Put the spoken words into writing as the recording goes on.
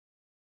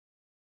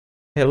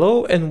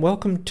Hello and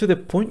welcome to the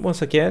point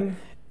once again.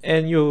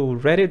 And you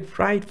read it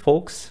right,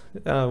 folks.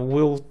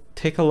 We'll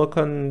take a look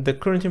on the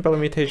current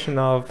implementation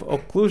of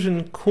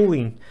occlusion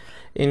culling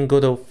in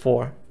Godot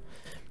 4.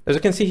 As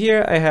you can see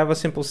here, I have a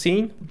simple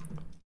scene.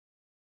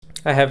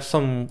 I have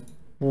some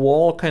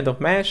wall kind of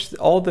mesh.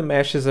 All the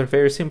meshes are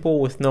very simple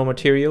with no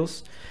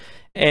materials.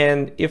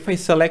 And if I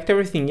select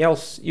everything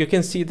else, you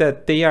can see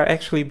that they are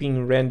actually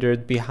being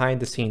rendered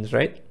behind the scenes,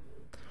 right?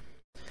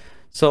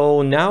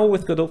 So now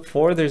with Godot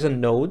 4, there's a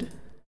node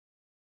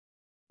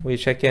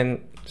which I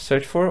can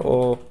search for,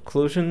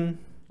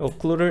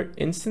 occluder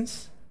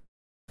instance.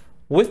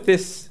 With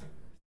this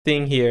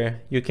thing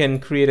here, you can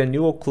create a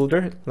new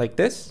occluder like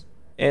this,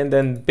 and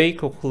then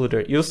bake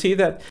occluder. You'll see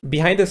that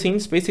behind the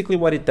scenes, basically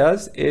what it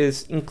does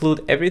is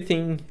include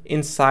everything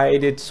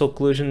inside its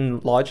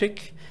occlusion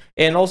logic,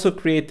 and also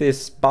create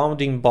this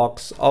bounding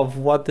box of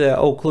what the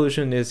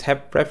occlusion is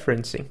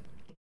referencing.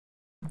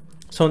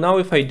 So now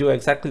if I do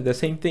exactly the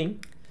same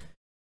thing,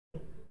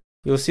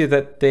 you'll see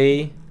that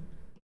they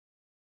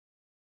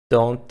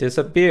don't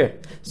disappear.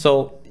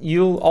 So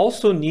you'll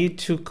also need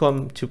to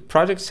come to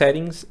project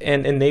settings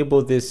and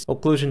enable this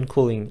occlusion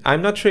culling.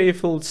 I'm not sure if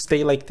it will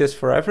stay like this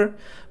forever,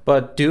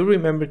 but do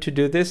remember to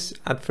do this.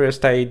 At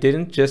first I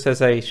didn't, just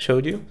as I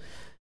showed you,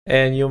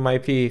 and you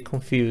might be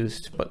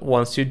confused. But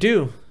once you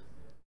do,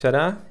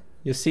 ta-da,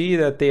 you see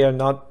that they are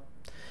not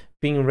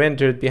being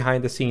rendered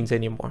behind the scenes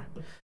anymore.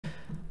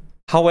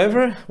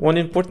 However, one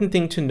important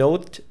thing to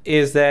note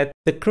is that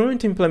the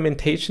current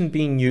implementation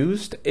being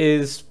used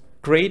is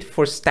great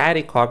for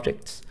static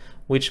objects,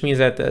 which means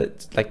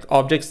that like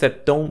objects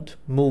that don't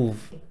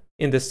move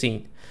in the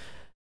scene.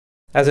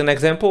 As an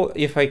example,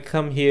 if I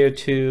come here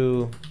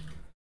to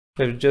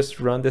just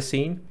run the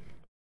scene,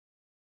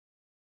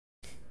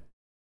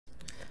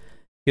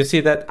 you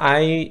see that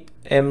I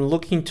am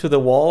looking to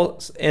the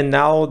walls and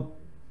now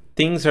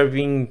things are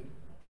being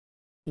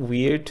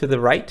weird to the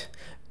right.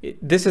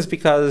 This is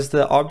because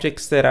the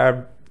objects that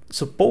are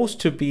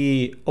supposed to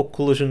be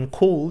occlusion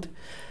cooled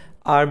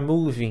are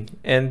moving,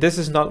 and this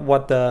is not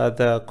what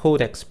the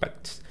code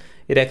expects.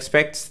 It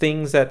expects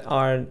things that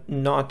are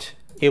not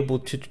able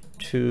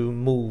to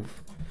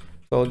move.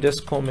 So I'll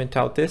just comment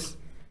out this,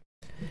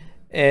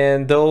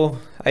 and though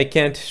I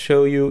can't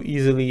show you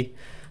easily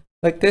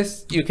like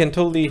this, you can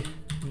totally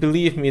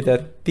believe me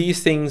that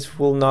these things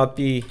will not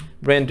be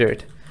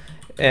rendered.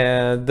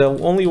 And the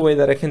only way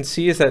that I can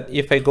see is that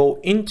if I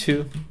go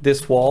into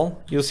this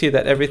wall, you'll see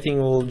that everything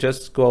will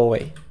just go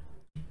away.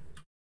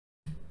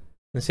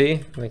 You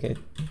see, like it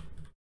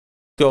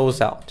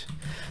goes out.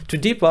 To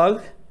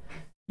debug,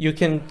 you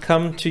can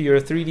come to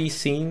your 3D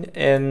scene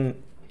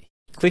and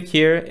click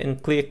here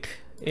and click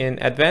in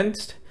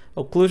Advanced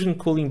Occlusion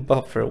Culling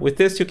Buffer. With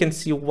this, you can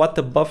see what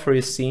the buffer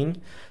is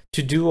seeing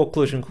to do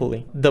occlusion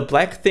culling. The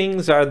black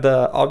things are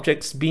the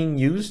objects being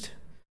used.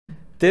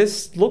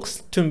 This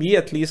looks to me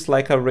at least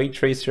like a ray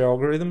tracer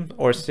algorithm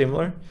or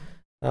similar.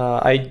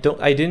 I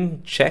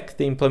didn't check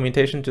the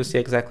implementation to see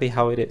exactly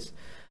how it is.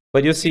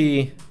 But you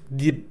see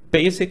the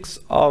basics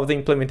of the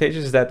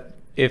implementation is that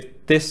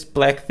if this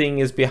black thing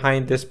is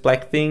behind this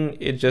black thing,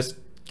 it just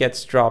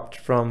gets dropped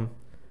from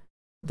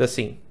the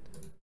scene.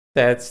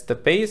 That's the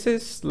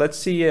basis. Let's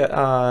see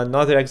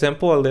another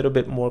example, a little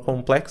bit more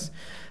complex.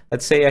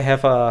 Let's say I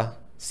have a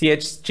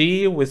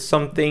CSG with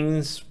some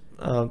things.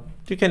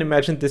 You can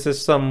imagine this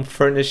is some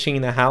furnishing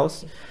in a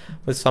house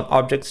with some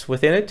objects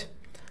within it.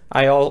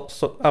 I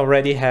also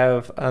already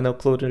have an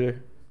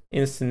occluder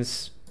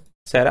instance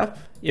set up.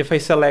 If I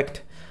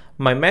select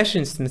my mesh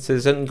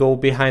instances and go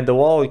behind the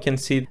wall, you can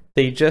see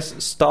they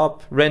just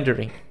stop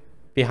rendering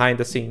behind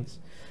the scenes.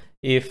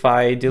 If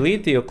I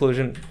delete the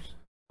occlusion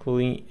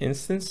culling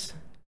instance,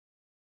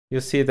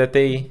 you'll see that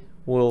they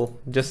will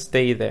just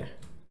stay there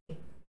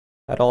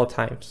at all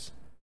times.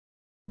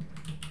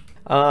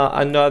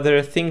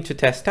 Another thing to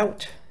test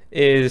out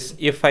is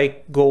if I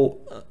go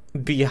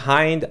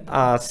behind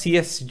a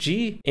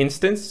CSG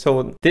instance.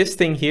 So this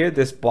thing here,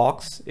 this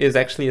box, is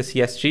actually a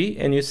CSG,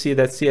 and you see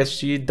that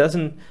CSG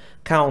doesn't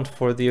count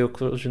for the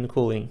occlusion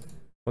culling.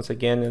 Once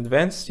again, in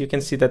advanced, you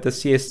can see that the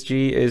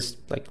CSG is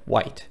like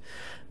white.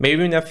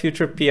 Maybe in a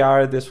future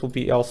PR this will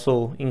be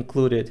also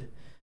included,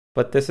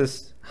 but this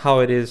is how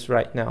it is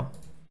right now.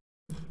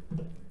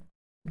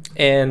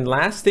 And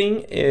last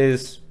thing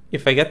is,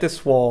 if I get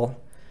this wall,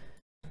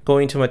 go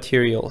into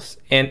materials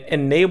and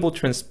enable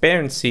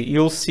transparency,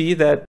 you'll see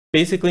that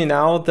basically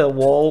now the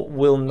wall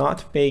will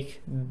not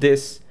make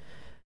this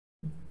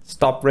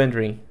stop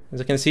rendering. As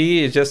you can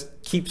see, it just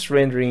keeps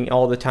rendering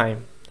all the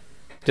time.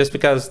 Just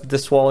because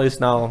this wall is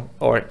now,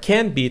 or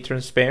can be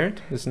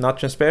transparent, it's not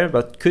transparent,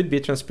 but could be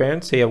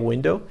transparent, say a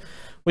window,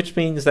 which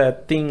means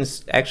that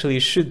things actually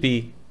should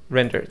be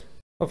rendered.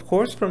 Of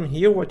course, from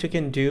here, what you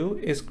can do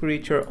is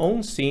create your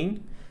own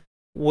scene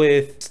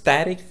with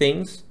static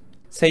things.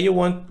 Say you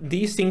want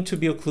these things to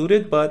be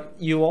occluded, but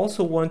you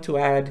also want to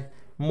add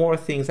more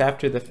things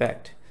after the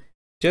fact.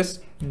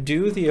 Just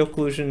do the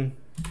occlusion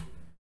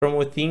from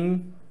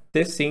within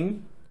this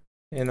scene,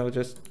 and I'll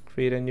just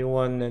create a new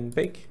one and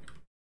bake.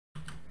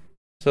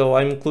 So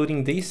I'm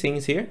including these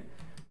things here.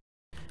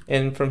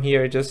 And from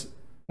here,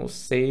 we'll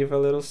save a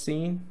little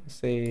scene.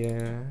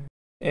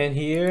 And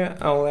here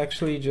I'll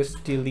actually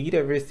just delete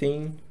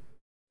everything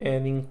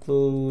and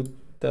include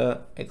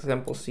the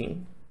example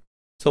scene.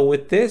 So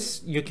with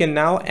this, you can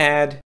now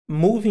add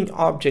moving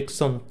objects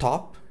on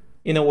top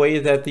in a way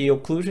that the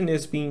occlusion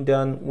is being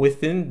done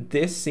within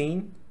this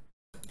scene.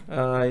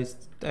 I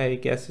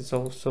guess it's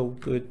also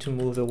good to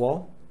move the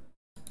wall.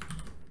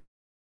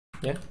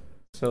 Yeah,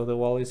 so the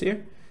wall is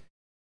here.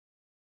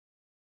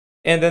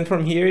 And then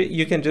from here,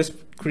 you can just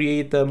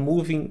create the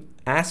moving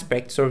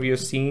aspects of your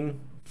scene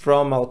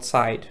from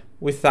outside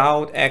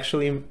without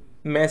actually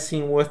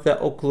messing with the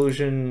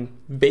occlusion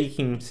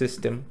baking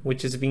system,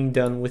 which is being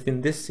done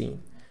within this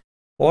scene.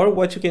 Or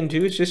what you can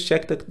do is just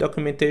check the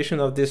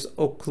documentation of this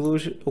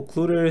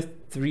occluder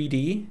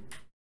 3D.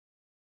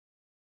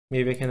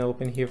 Maybe I can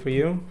open here for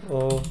you.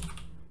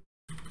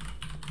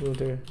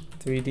 Occluder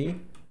 3D.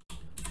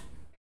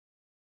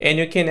 And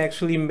you can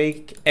actually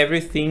make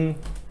everything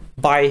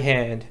by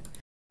hand.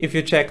 If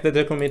you check the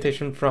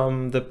documentation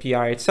from the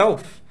PR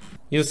itself,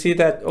 you'll see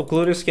that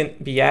occluders can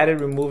be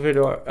added, removed,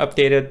 or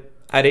updated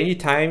at any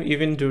time,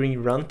 even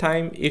during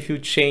runtime, if you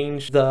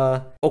change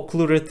the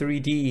occluder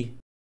 3D.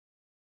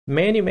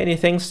 Many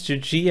thanks to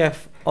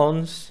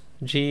JFonS,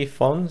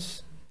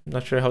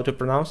 not sure how to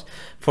pronounce,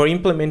 for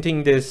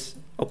implementing this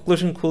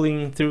occlusion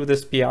cooling through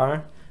this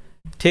PR.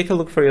 Take a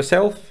look for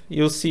yourself.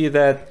 You'll see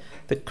that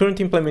the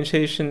current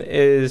implementation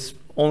is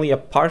only a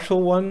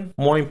partial one.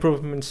 More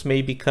improvements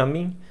may be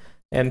coming,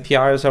 and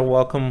PRs are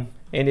welcome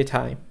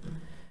anytime.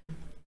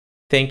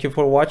 Thank you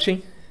for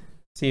watching.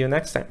 See you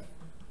next time.